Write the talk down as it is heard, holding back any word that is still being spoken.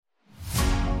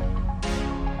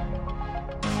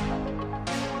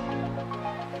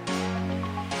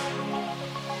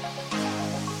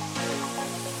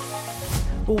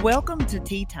Well, welcome to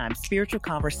Tea Time, spiritual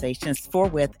conversations for,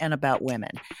 with, and about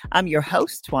women. I'm your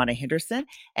host, Twanna Henderson.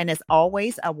 And as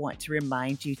always, I want to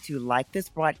remind you to like this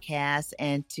broadcast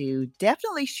and to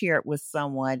definitely share it with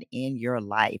someone in your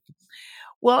life.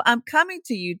 Well, I'm coming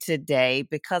to you today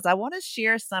because I want to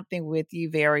share something with you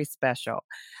very special.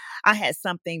 I had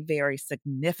something very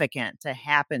significant to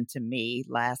happen to me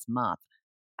last month.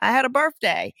 I had a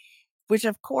birthday, which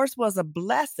of course was a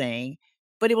blessing,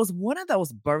 but it was one of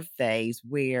those birthdays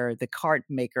where the card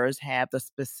makers have the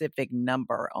specific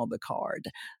number on the card.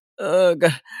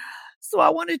 Ugh. So I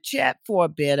want to chat for a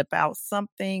bit about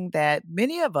something that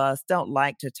many of us don't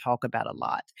like to talk about a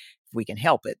lot, if we can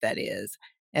help it, that is,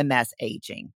 and that's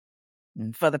aging.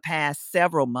 And for the past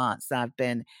several months, I've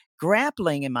been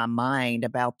grappling in my mind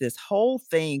about this whole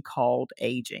thing called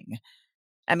aging.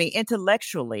 I mean,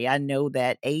 intellectually, I know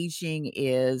that aging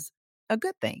is a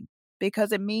good thing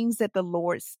because it means that the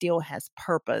Lord still has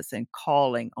purpose and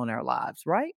calling on our lives,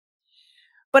 right?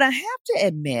 But I have to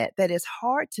admit that it's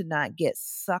hard to not get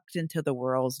sucked into the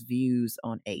world's views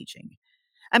on aging.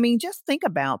 I mean, just think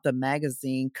about the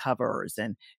magazine covers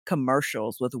and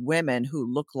commercials with women who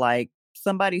look like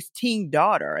somebody's teen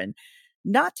daughter, and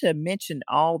not to mention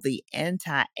all the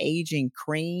anti aging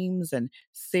creams and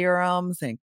serums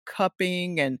and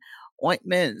cupping and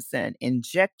ointments and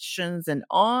injections and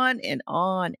on and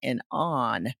on and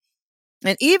on.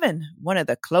 And even one of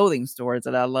the clothing stores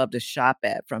that I love to shop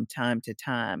at from time to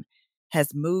time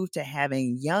has moved to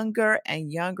having younger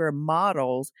and younger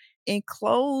models in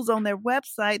clothes on their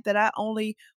website that I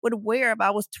only would wear if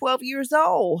I was 12 years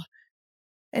old.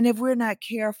 And if we're not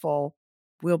careful,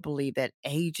 we'll believe that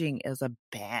aging is a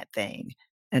bad thing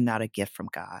and not a gift from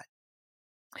God.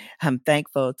 I'm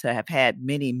thankful to have had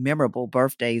many memorable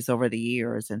birthdays over the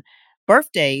years, and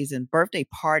birthdays and birthday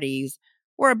parties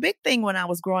were a big thing when I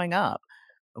was growing up.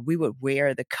 We would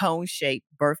wear the cone shaped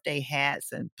birthday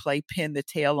hats and play pin the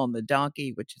tail on the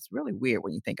donkey, which is really weird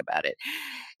when you think about it.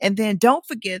 And then don't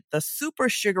forget the super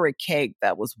sugary cake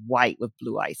that was white with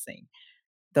blue icing.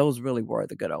 Those really were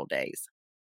the good old days.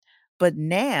 But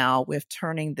now, with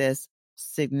turning this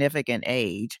significant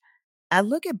age, I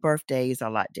look at birthdays a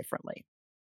lot differently,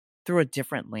 through a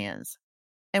different lens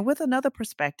and with another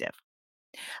perspective.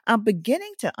 I'm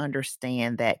beginning to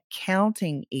understand that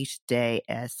counting each day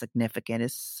as significant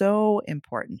is so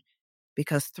important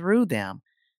because through them,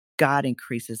 God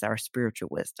increases our spiritual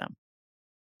wisdom.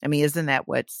 I mean, isn't that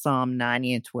what Psalm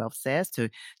 90 and 12 says? To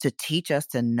teach us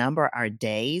to number our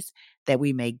days that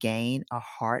we may gain a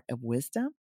heart of wisdom?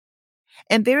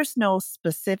 And there's no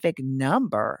specific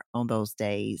number on those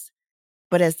days,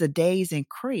 but as the days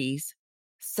increase,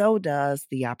 so does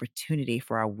the opportunity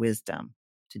for our wisdom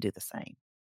to do the same.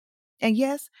 And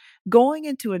yes, going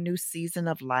into a new season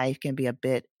of life can be a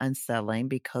bit unsettling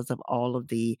because of all of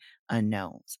the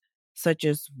unknowns, such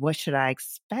as what should I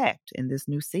expect in this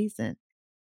new season?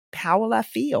 How will I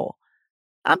feel?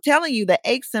 I'm telling you, the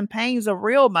aches and pains are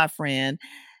real, my friend.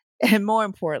 And more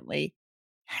importantly,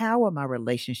 how will my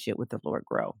relationship with the Lord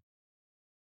grow?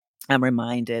 I'm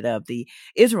reminded of the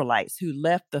Israelites who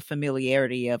left the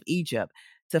familiarity of Egypt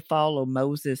to follow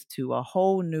Moses to a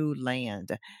whole new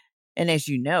land. And as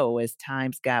you know, as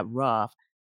times got rough,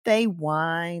 they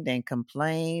whined and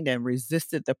complained and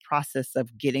resisted the process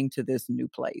of getting to this new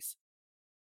place.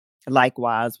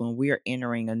 Likewise, when we're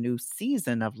entering a new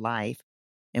season of life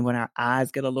and when our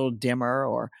eyes get a little dimmer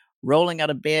or rolling out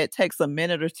of bed takes a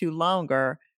minute or two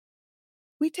longer,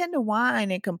 we tend to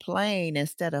whine and complain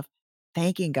instead of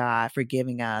thanking God for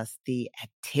giving us the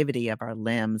activity of our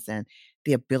limbs and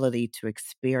the ability to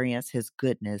experience His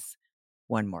goodness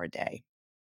one more day.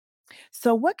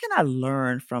 So, what can I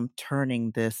learn from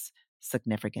turning this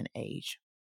significant age?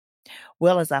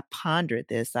 Well, as I pondered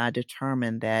this, I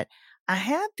determined that I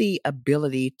have the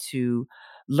ability to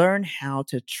learn how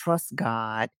to trust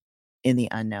God in the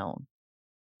unknown.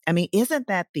 I mean, isn't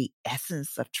that the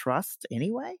essence of trust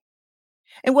anyway?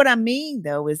 And what I mean,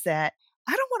 though, is that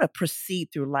I don't want to proceed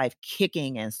through life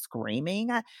kicking and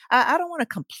screaming. I don't want to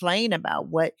complain about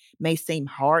what may seem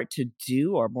hard to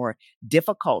do or more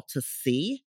difficult to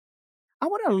see. I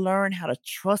want to learn how to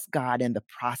trust God in the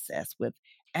process with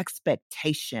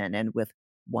expectation and with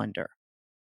wonder.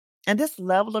 And this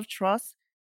level of trust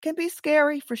can be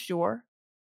scary for sure.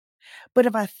 But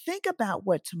if I think about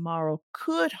what tomorrow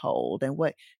could hold and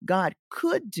what God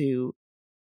could do,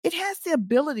 it has the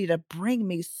ability to bring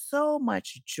me so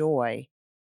much joy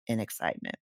and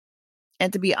excitement.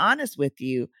 And to be honest with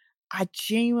you, I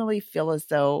genuinely feel as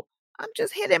though I'm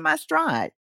just hitting my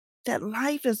stride, that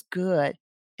life is good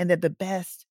and that the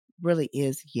best really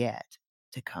is yet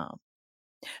to come.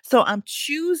 So I'm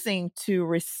choosing to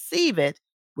receive it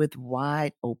with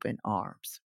wide open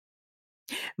arms.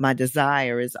 My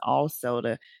desire is also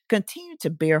to continue to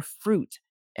bear fruit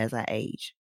as I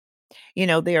age.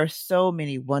 There are so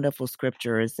many wonderful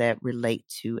scriptures that relate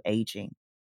to aging.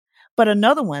 But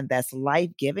another one that's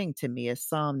life giving to me is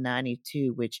Psalm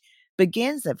 92, which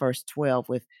begins at verse 12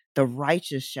 with, "The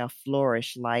righteous shall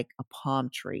flourish like a palm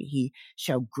tree, he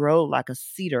shall grow like a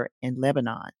cedar in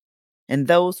Lebanon. And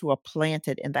those who are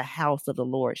planted in the house of the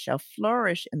Lord shall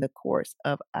flourish in the courts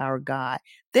of our God."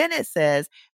 Then it says,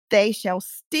 "They shall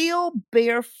still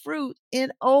bear fruit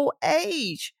in old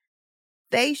age.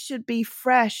 They should be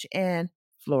fresh and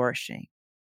flourishing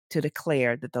to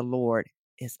declare that the Lord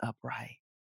is upright."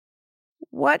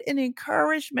 What an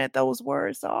encouragement those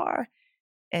words are,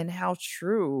 and how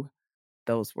true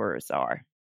those words are.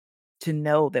 To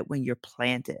know that when you're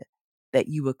planted, that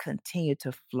you will continue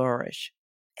to flourish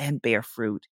and bear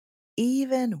fruit,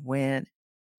 even when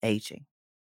aging.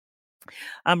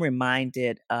 I'm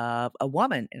reminded of a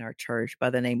woman in our church by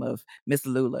the name of Miss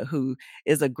Lula, who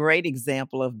is a great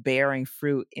example of bearing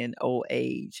fruit in old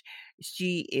age.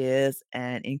 She is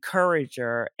an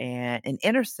encourager and an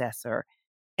intercessor,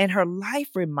 and her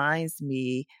life reminds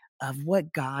me of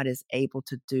what God is able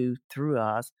to do through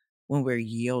us when we're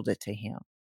yielded to Him.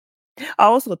 I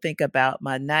also think about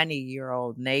my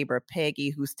 90-year-old neighbor,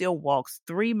 Peggy, who still walks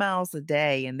 3 miles a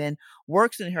day and then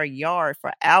works in her yard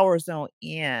for hours on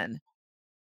end.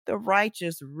 The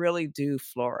righteous really do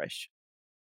flourish.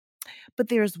 But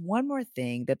there's one more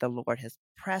thing that the Lord has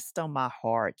pressed on my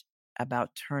heart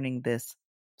about turning this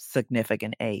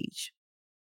significant age,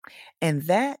 and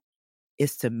that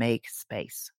is to make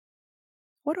space.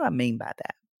 What do I mean by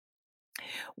that?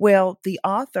 Well, the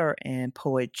author and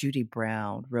poet Judy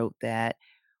Brown wrote that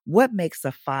what makes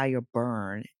a fire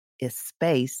burn is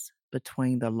space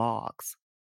between the logs,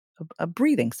 a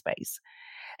breathing space.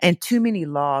 And too many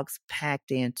logs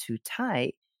packed in too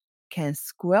tight can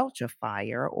squelch a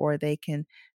fire, or they can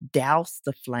douse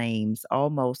the flames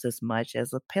almost as much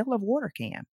as a pail of water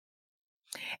can.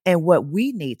 And what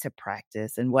we need to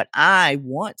practice, and what I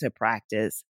want to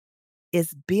practice,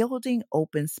 is building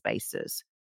open spaces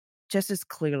just as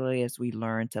clearly as we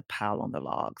learn to pile on the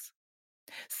logs.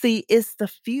 See, it's the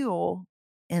fuel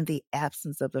and the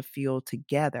absence of the fuel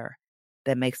together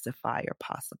that makes the fire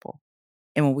possible.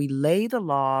 And when we lay the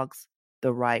logs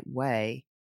the right way,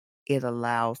 it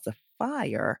allows the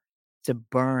fire to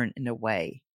burn in a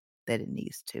way that it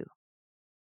needs to.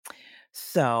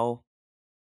 So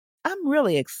I'm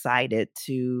really excited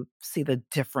to see the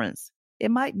difference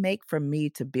it might make for me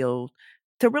to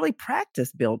really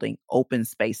practice building open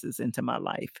spaces into my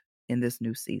life in this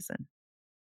new season.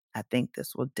 I think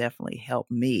this will definitely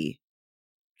help me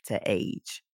to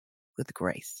age with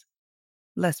grace.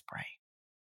 Let's pray.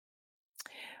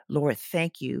 Lord,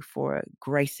 thank you for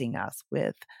gracing us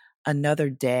with another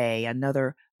day,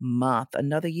 another month,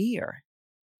 another year,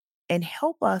 and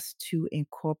help us to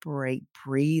incorporate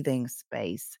breathing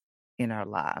space in our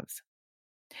lives.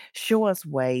 Show us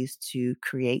ways to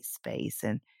create space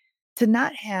and to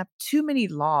not have too many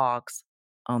logs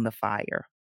on the fire.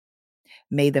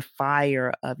 May the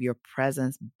fire of your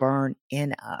presence burn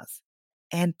in us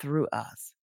and through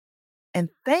us. And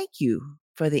thank you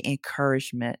for the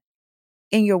encouragement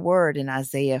in your word in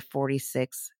Isaiah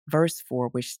 46, verse 4,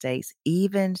 which states,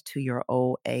 "Even to your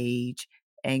old age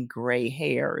and gray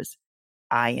hairs,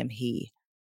 I am He.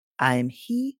 I am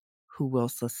He who will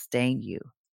sustain you.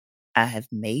 I have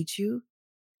made you,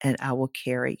 and I will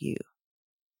carry you.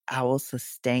 I will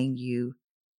sustain you,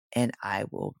 and I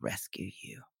will rescue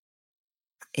you."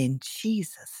 In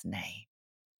Jesus' name,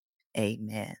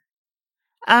 amen.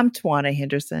 I'm Twanna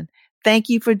Henderson. Thank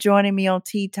you for joining me on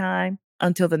Tea Time.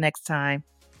 Until the next time,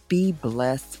 be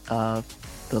blessed of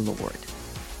the Lord.